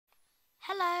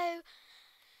Hello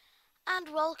and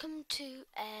welcome to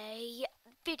a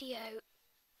video,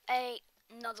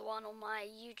 another one on my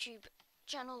YouTube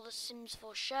channel, The Sims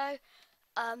 4 Show.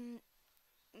 I'm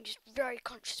just very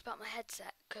conscious about my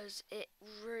headset because it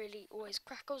really always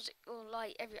crackles.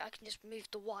 I can just move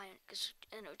the wire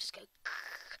and it'll just go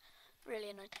really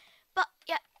annoying. But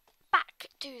yeah, back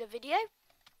to the video.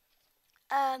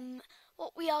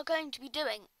 What we are going to be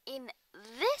doing in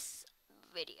this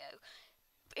video,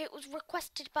 it was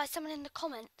requested by someone in the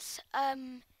comments.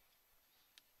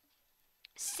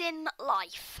 Sim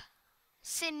Life,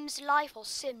 Sims Life or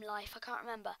Sim Life, I can't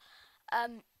remember.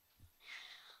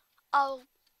 I'll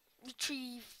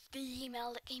retrieve the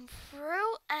email that came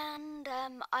through, and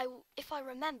if I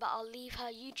remember, I'll leave her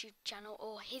YouTube channel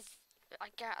or his. I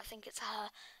think it's her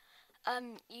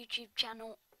YouTube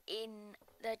channel in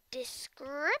the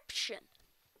description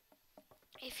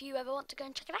if you ever want to go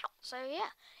and check it out. So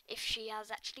yeah, if she has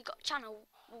actually got a channel,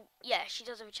 well, yeah, she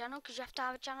does have a channel because you have to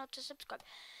have a channel to subscribe.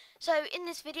 So in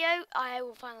this video, I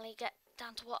will finally get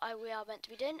down to what we are meant to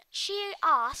be doing. She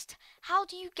asked, how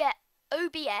do you get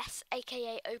OBS,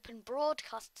 aka Open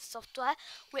Broadcast Software,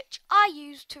 which I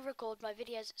use to record my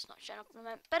videos. It's not showing up at the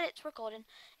moment, but it's recording.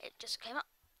 It just came up.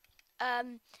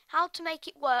 How to make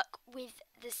it work with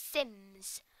The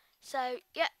Sims. So,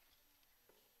 yeah.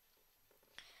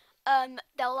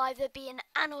 There'll either be an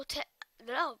oh,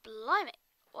 blimey,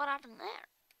 what happened there?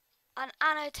 An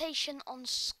annotation on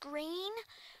screen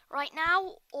right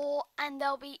now, or a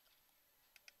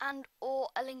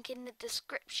link in the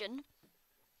description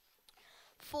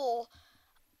for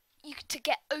you to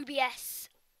get OBS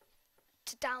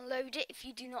to download it if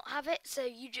you do not have it. So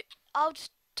I'll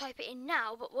just type it in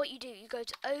now, but what you do, you go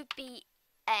to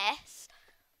OBS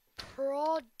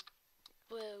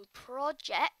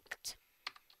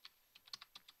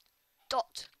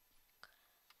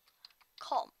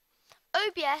project.com.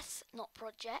 OBS, not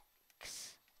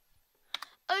projects.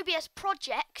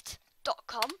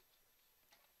 obsproject.com.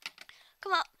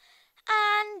 Come up,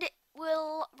 and it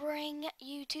will bring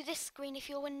you to this screen. If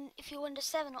you're Windows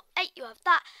 7 or 8, you have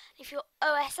that. If you're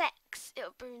OS X, it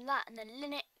will bring that, and then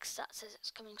Linux, that says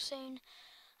it's coming soon.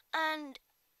 And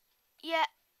yeah,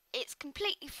 it's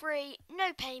completely free,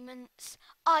 no payments.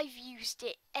 I've used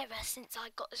it ever since I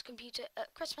got this computer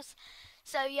at Christmas.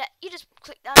 So yeah, you just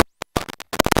click that.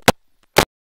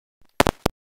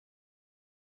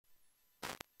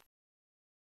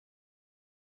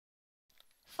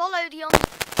 Follow the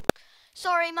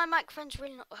Sorry, my microphone's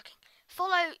really not working.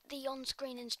 Follow the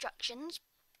on-screen instructions,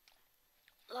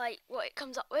 like what it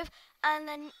comes up with, and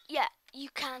then yeah, you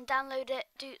can download it.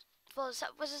 Follow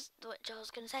that was what I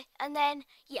was going to say, and then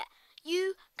yeah,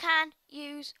 you can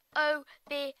use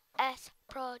OBS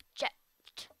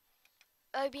Project,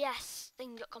 OBS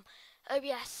thing.com,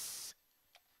 OBS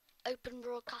Open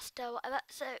Broadcaster, whatever.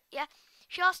 So yeah,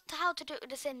 she asked how to do it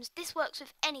with The Sims. This works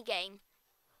with any game,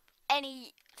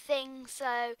 anything.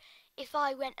 So if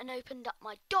I went and opened up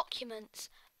my documents,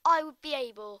 I would be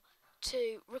able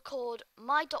to record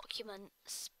my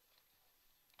documents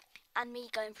and me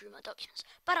going through my documents.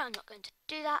 But I'm not going to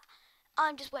do that.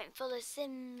 I'm just waiting for The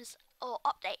Sims for an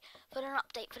update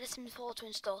for The Sims 4 to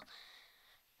install.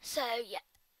 So yeah.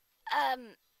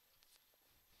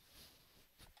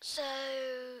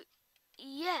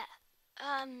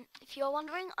 If you're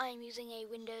wondering, I'm using a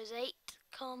Windows 8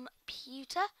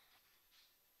 computer.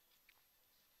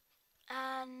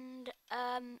 And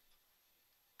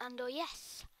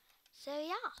yes, so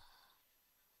yeah,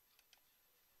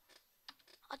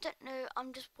 I don't know,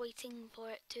 I'm just waiting for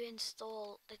it to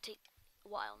install. They take a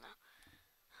while now.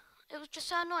 It was just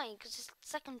so annoying because it's the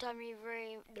second time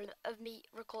of me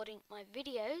recording my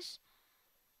videos.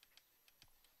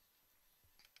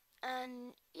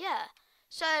 And yeah,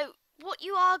 so what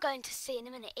you are going to see in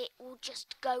a minute, it will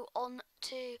just go on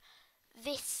to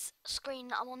this screen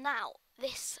that I'm on now,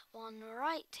 this one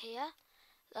right here,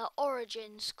 the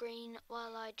origin screen,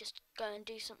 while I just go and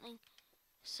do something.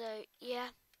 So yeah,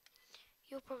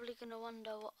 you're probably going to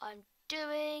wonder what I'm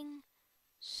doing.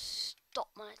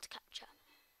 Stop monitor capture.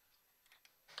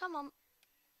 Come on,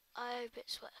 I hope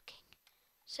it's working.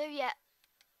 So yeah,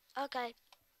 okay,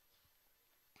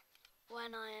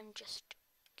 when I am just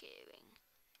going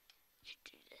to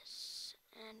do this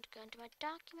and go into my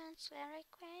documents very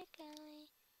quickly.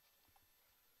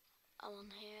 I'm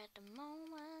on here at the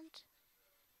moment.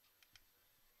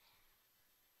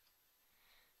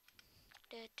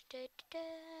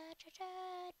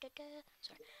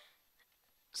 Sorry.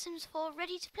 Sims 4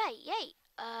 ready to play, yay!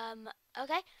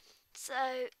 Okay,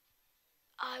 so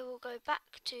I will go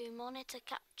back to monitor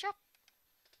capture.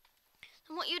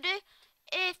 And what you do,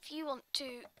 if you want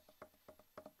to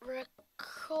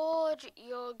record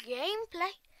your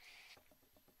gameplay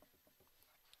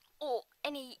or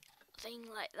anything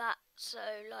like that. So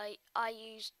like I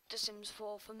use The Sims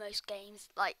 4 for most games.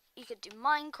 Like you could do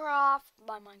Minecraft.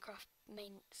 My Minecraft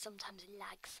sometimes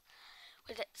lags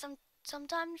with it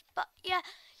sometimes, but yeah,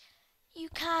 you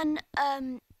can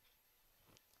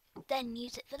then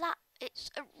use it for that.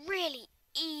 It's a really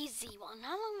easy one.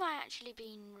 How long have I actually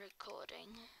been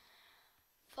recording?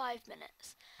 5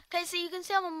 minutes. Okay, so you can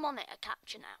see I'm on monitor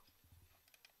capture now.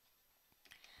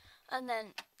 And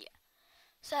then, yeah.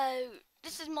 So,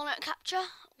 this is monitor capture,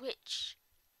 which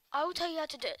I will tell you how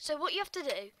to do it. So what you have to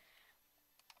do,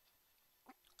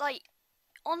 like,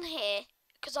 on here,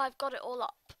 because I've got it all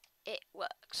up, it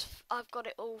works. I've got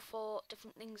it all for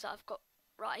different things that I've got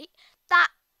right. That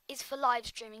is for live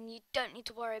streaming. You don't need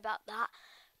to worry about that.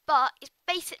 But it's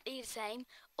basically the same.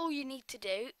 All you need to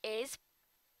do is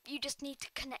you just need to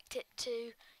connect it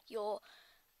to your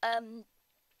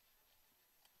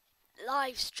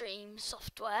live stream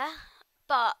software.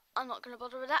 But I'm not going to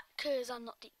bother with that because I'm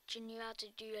not teaching you how to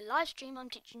do a live stream. I'm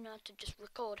teaching you how to just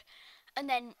record, and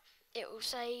then it will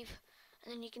save,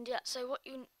 and then you can do that. So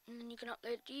and then you can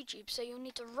upload to YouTube. So you'll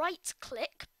need to right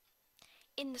click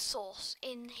in the source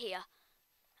in here.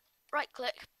 Right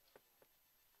click,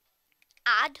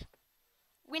 add,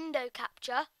 window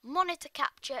capture, monitor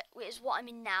capture is what I'm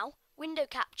in now. Window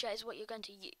capture is what you're going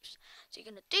to use. So you're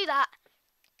going to do that,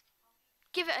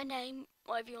 give it a name,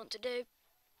 whatever you want to do,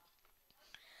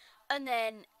 and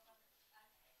then,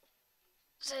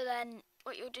 so then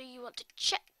what you'll do, you want to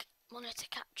check monitor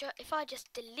capture. If I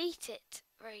just delete it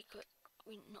very quick,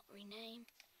 not rename,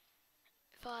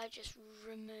 if I just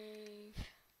remove,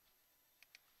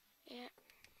 yeah,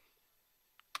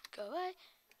 go away,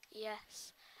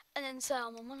 yes, and then so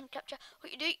I'm on monitor capture,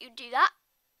 what you do that,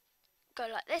 go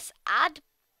like this, add,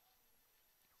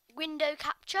 window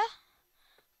capture,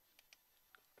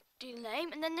 do the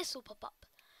name, and then this will pop up.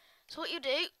 So what you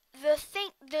do,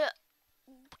 the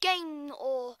game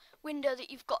or window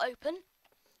that you've got open,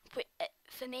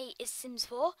 for me is Sims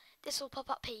 4, this will pop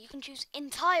up here. You can choose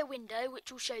entire window,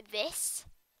 which will show this,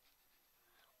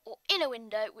 or inner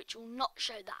window, which will not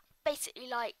show that. Basically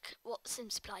like what Sim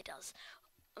Supply does,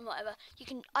 and whatever. You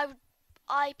can,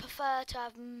 I prefer to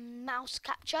have mouse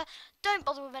capture. Don't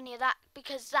bother with any of that,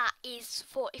 because that is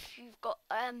for if you've got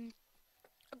a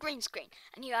green screen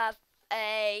and you have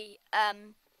a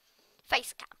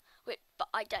face cam, but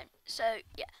I don't. So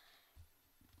yeah,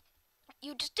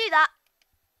 you just do that.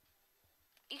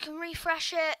 You can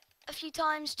refresh it a few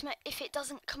times to make, if it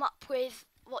doesn't come up with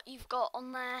what you've got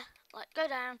on there, like go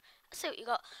down, see what you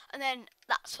got, and then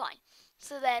that's fine.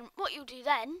 So then what you'll do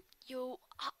then, you'll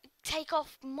take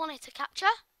off monitor capture,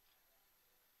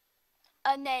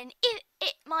 and then it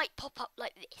might pop up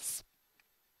like this.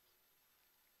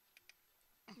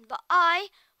 But I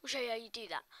will show you how you do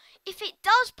that. If it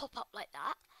does pop up like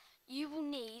that, you will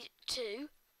need to,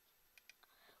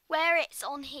 where it's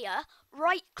on here,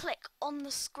 right click on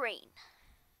the screen.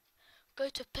 Go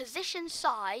to position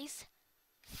size,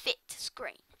 fit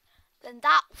screen. Then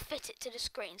that will fit it to the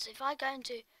screen. So if I go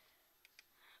into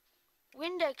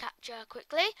window capture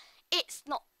quickly, it's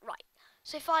not right.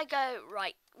 So if I go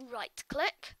right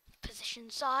click, position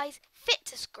size, fit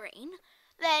to screen,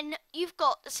 then you've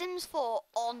got The Sims 4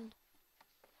 on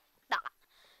that.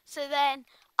 So then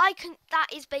that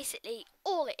is basically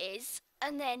all it is,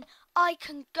 and then I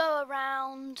can go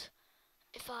around.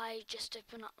 If I just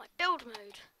open up my build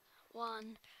mode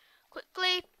one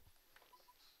quickly,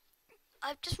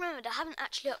 I've just remembered I haven't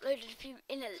actually uploaded a few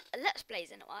in a Let's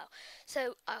Plays in a while,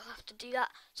 so I'll have to do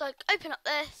that. So I open up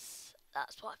this.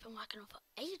 That's what I've been working on for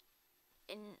ages.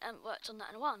 Worked on that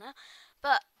in a while now,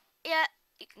 but yeah,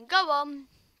 you can go on,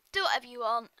 do whatever you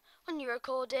want when you're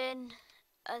recording,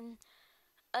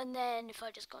 and then if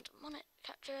I just go into monitor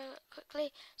capture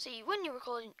quickly, so when you're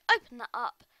recording, open that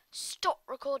up, stop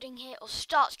recording here or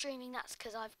start streaming. That's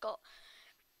because I've got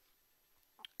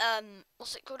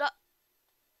what's it called up,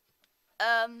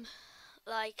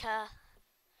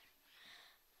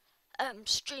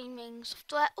 streaming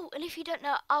software. Oh, and if you don't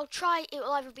know, it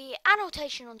will either be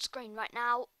annotation on screen right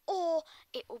now, or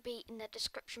it will be in the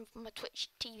description from my Twitch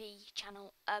TV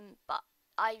channel. But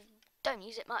I don't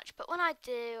use it much, but when I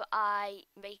do, I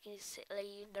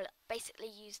basically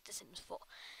use The Sims 4.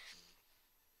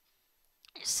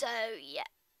 So yeah,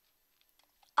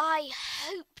 I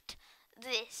hoped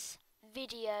this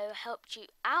video helped you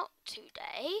out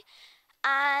today,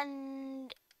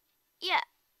 and yeah,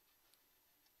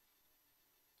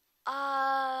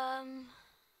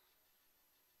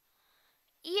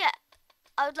 yeah,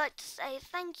 I would like to say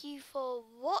thank you for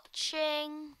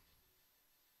watching,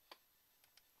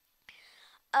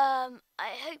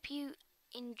 I hope you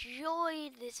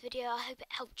enjoyed this video. I hope it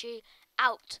helped you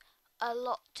out a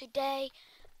lot today.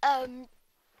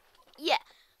 Yeah.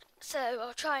 So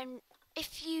I'll try and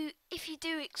if you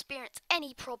do experience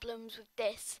any problems with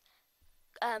this,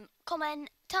 comment,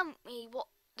 tell me what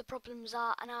the problems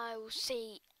are, and I will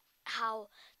see how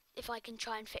if I can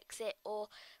try and fix it or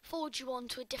forward you on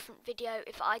to a different video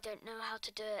if I don't know how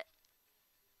to do it.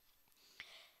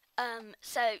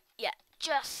 So yeah,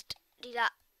 just do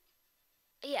that.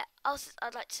 Yeah,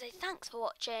 I'd like to say thanks for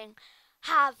watching.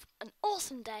 Have an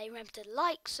awesome day. Remember to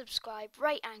like, subscribe,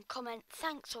 rate and comment.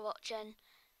 Thanks for watching.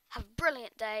 Have a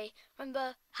brilliant day.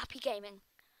 Remember, happy gaming.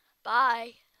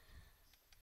 Bye.